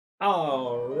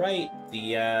Alright,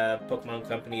 the Pokemon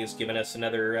Company has given us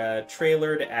another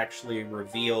trailer to actually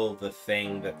reveal the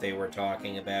thing that they were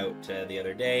talking about the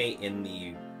other day in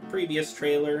the previous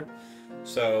trailer.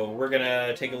 So we're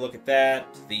gonna take a look at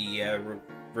that, the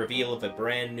reveal of a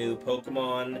brand new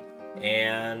Pokemon,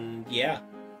 and yeah,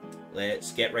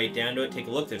 let's get right down to it. Take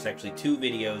a look. There's actually two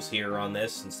videos here on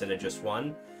this instead of just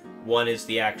one. One is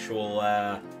the actual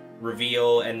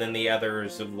reveal, and then the other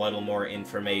is a little more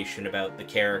information about the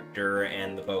character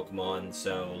and the Pokemon,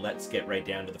 so let's get right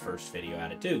down to the first video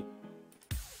at it too.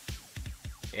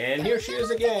 And here she is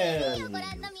again!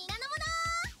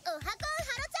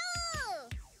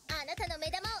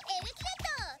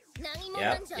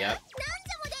 Yep.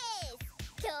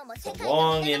 It's a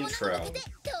long intro.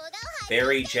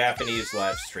 Very Japanese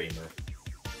live streamer.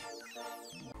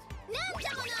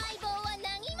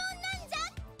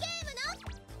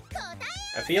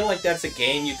 I feel like that's a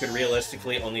game you could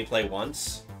realistically only play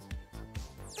once.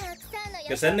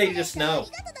 Because then they just know.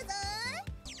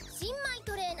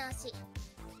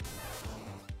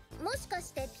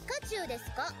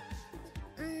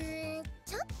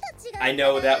 I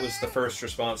know that was the first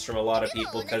response from a lot of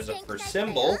people because of her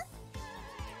symbol.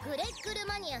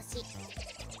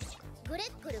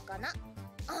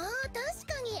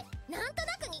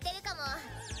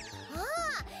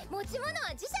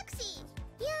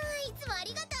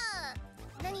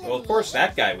 Well, of course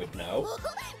that guy would know.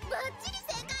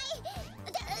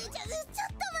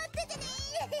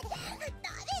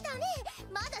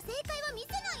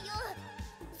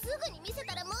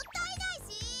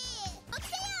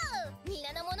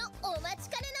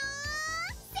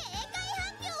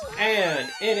 And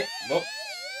in it... Whoop.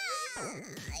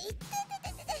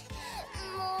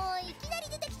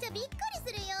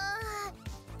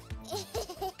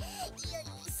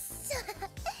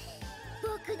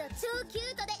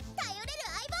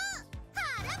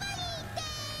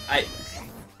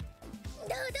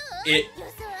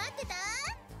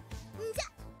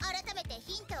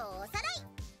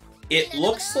 It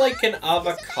looks like an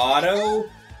avocado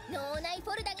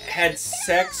had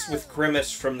sex with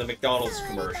Grimace from the McDonald's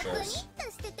commercials.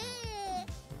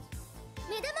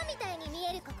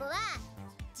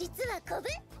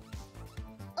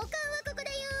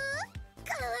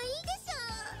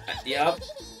 Yep.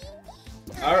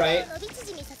 Alright.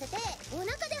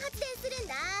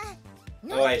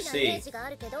 Oh, I see.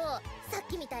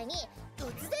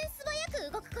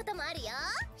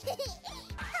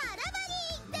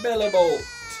 Bellibolt.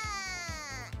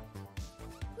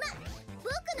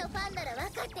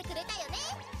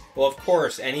 Well, of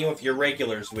course, any of your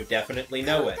regulars would definitely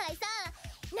know it.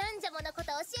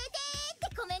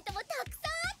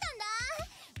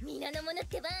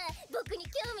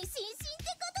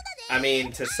 I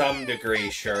mean, to some degree,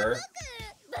 sure.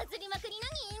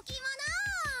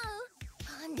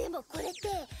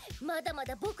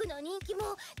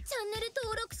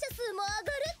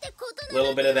 A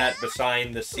little bit of that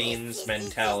behind-the-scenes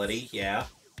mentality, yeah.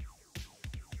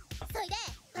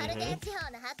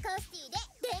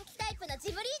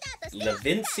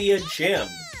 Levincia Gym.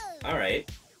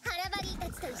 Alright.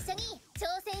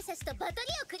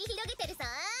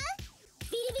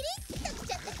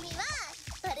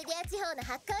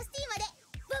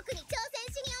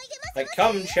 Like,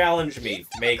 come challenge me.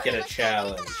 Make it a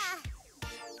challenge.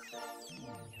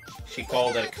 She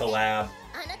called it a collab.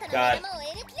 God.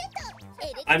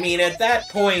 I mean, at that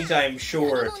point, I'm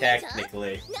sure,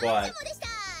 technically, but...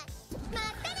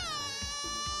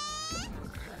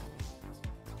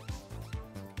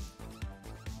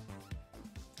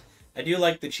 I do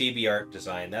like the chibi art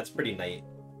design. That's pretty neat.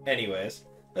 Anyways,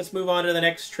 let's move on to the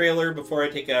next trailer before I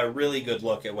take a really good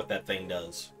look at what that thing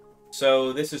does.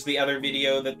 So this is the other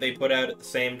video that they put out at the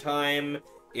same time.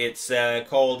 It's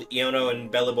called Iono and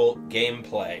Bellibolt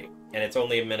Gameplay, and it's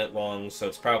only a minute long, so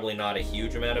it's probably not a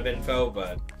huge amount of info,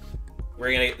 but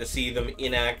we're gonna get to see them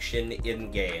in action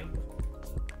in-game.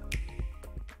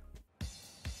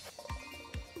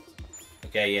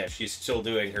 Okay, yeah, she's still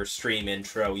doing her stream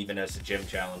intro even as a gym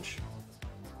challenge.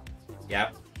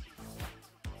 Yep.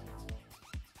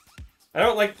 I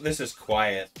don't like this is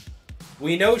quiet.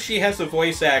 We know she has a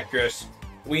voice actress.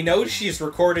 We know she's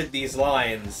recorded these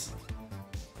lines.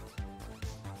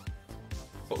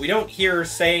 But we don't hear her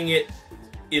saying it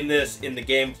in the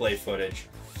gameplay footage.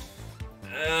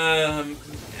 Am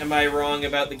I wrong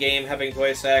about the game having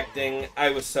voice acting? I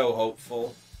was so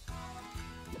hopeful.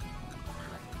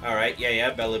 Alright,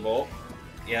 yeah, Bellibolt.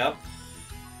 Yep.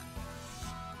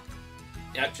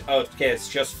 Yep. Oh, okay, it's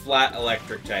just flat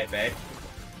electric type, eh?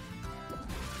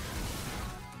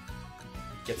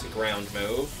 Gets a ground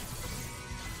move.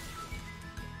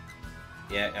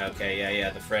 Yeah, okay, yeah,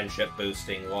 the friendship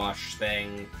boosting wash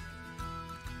thing.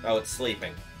 Oh, it's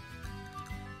sleeping.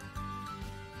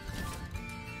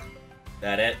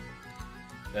 That it?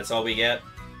 That's all we get?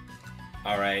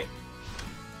 Alright.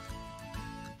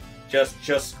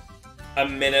 Just a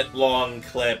minute-long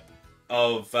clip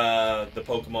of the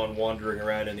Pokemon wandering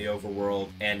around in the overworld,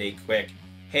 and a quick,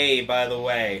 hey, by the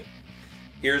way,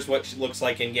 here's what she looks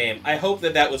like in-game. I hope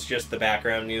that was just the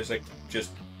background music,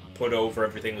 just put over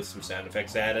everything with some sound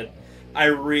effects added. I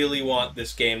really want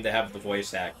this game to have the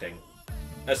voice acting.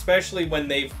 Especially when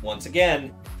they've, once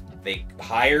again, they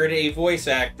hired a voice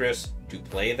actress to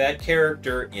play that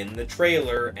character in the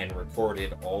trailer and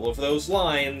recorded all of those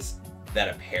lines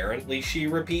that apparently she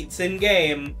repeats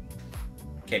in-game.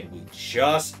 Can we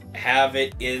just have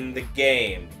it in the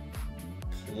game?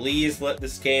 Please let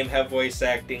this game have voice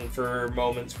acting for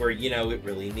moments where, you know, it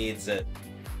really needs it.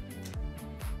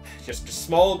 Just a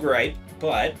small gripe,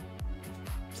 but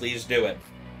please do it.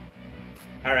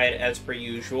 Alright, as per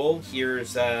usual,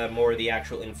 here's more of the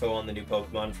actual info on the new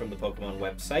Pokemon from the Pokemon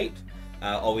website.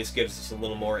 Always gives us a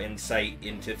little more insight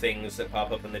into things that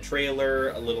pop up in the trailer,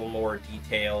 a little more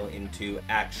detail into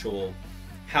actual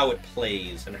how it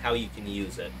plays and how you can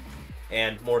use it.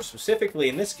 And more specifically,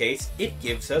 in this case, it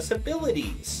gives us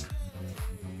abilities.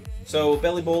 So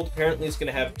Bellibolt apparently is going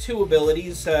to have 2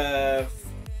 abilities,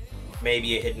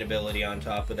 maybe a hidden ability on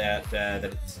top of that that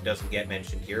it doesn't get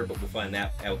mentioned here, but we'll find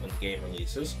that out when the game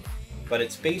releases. But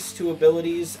its base 2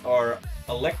 abilities are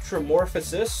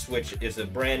Electromorphosis, which is a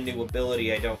brand new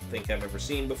ability I don't think I've ever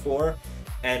seen before,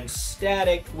 and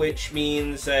Static, which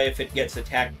means if it gets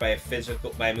attacked by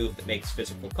a move that makes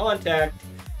physical contact,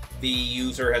 the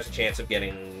user has a chance of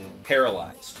getting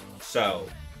paralyzed. So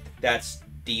that's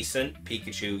decent.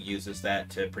 Pikachu uses that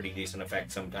to pretty decent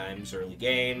effect sometimes early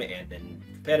game and in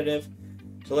competitive.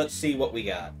 So let's see what we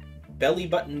got. Belly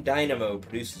Button Dynamo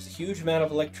produces a huge amount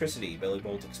of electricity.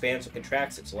 Bellibolt expands and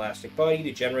contracts its elastic body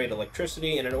to generate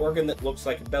electricity in an organ that looks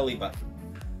like a belly button.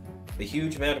 The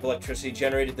huge amount of electricity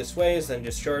generated this way is then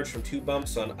discharged from 2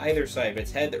 bumps on either side of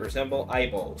its head that resemble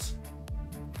eyeballs.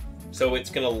 So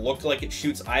it's going to look like it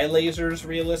shoots eye lasers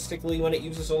realistically when it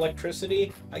uses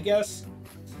electricity, I guess.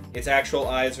 Its actual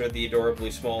eyes are the adorably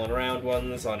small and round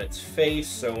ones on its face,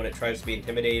 so when it tries to be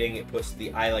intimidating, it puts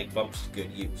the eye-like bumps to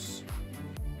good use.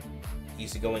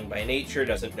 Easygoing by nature,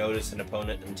 doesn't notice an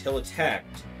opponent until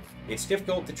attacked. It's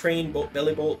difficult to train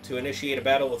Bellibolt to initiate a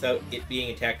battle without it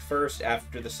being attacked first.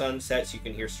 After the sun sets, you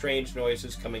can hear strange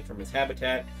noises coming from its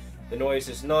habitat. The noise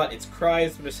is not its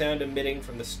cries, but a sound emitting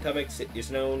from the stomachs. It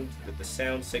is known that the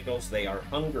sound signals they are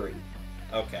hungry.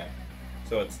 Okay,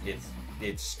 so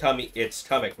it's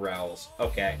stomach growls.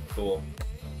 Okay, cool.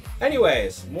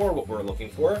 Anyways, more what we're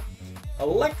looking for.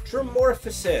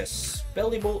 Electromorphosis,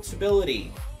 Bellibolt's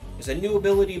ability, is a new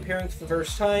ability appearing for the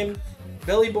first time.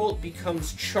 Bellibolt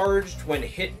becomes charged when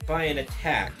hit by an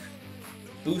attack,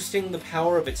 boosting the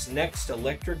power of its next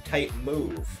electric-type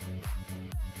move.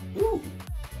 Ooh.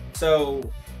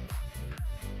 So,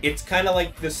 it's kind of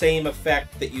like the same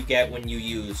effect that you get when you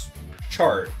use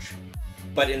Charge.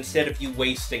 But instead of you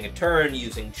wasting a turn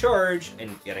using Charge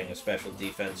and getting a special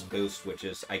defense boost, which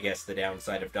is, I guess, the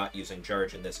downside of not using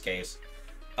Charge in this case,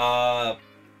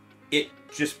 it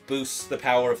just boosts the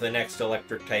power of the next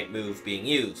electric-type move being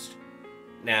used.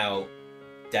 Now,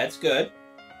 that's good.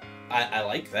 I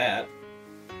like that.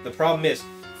 The problem is,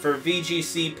 for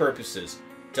VGC purposes,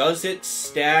 does it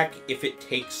stack if it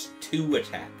takes 2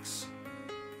 attacks?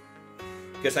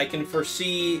 Because I can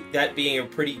foresee that being a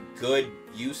pretty good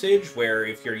usage, where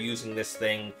if you're using this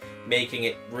thing, making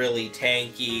it really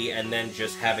tanky, and then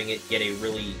just having it get a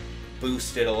really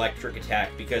boosted electric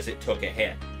attack because it took a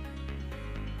hit.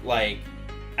 Like,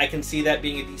 I can see that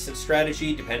being a decent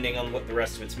strategy, depending on what the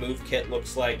rest of its move kit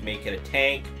looks like. Make it a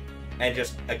tank, and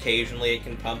just occasionally it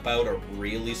can pump out a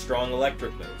really strong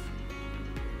electric move.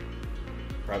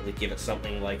 Probably give it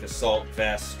something like Assault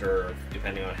Vest, or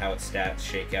depending on how its stats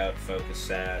shake out, Focus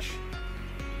Sash.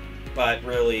 But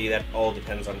really, that all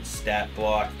depends on its stat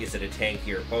block. Is it a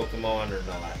tankier Pokemon or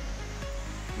not?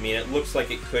 I mean, it looks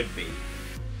like it could be.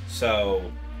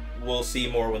 So, we'll see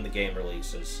more when the game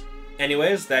releases.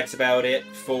 Anyways, that's about it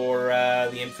for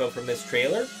the info from this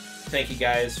trailer. Thank you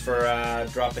guys for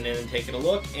dropping in and taking a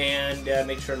look, and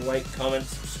make sure to like, comment,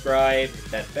 subscribe,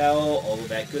 hit that bell, all of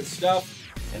that good stuff,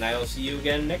 and I will see you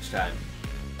again next time.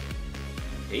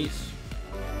 Peace.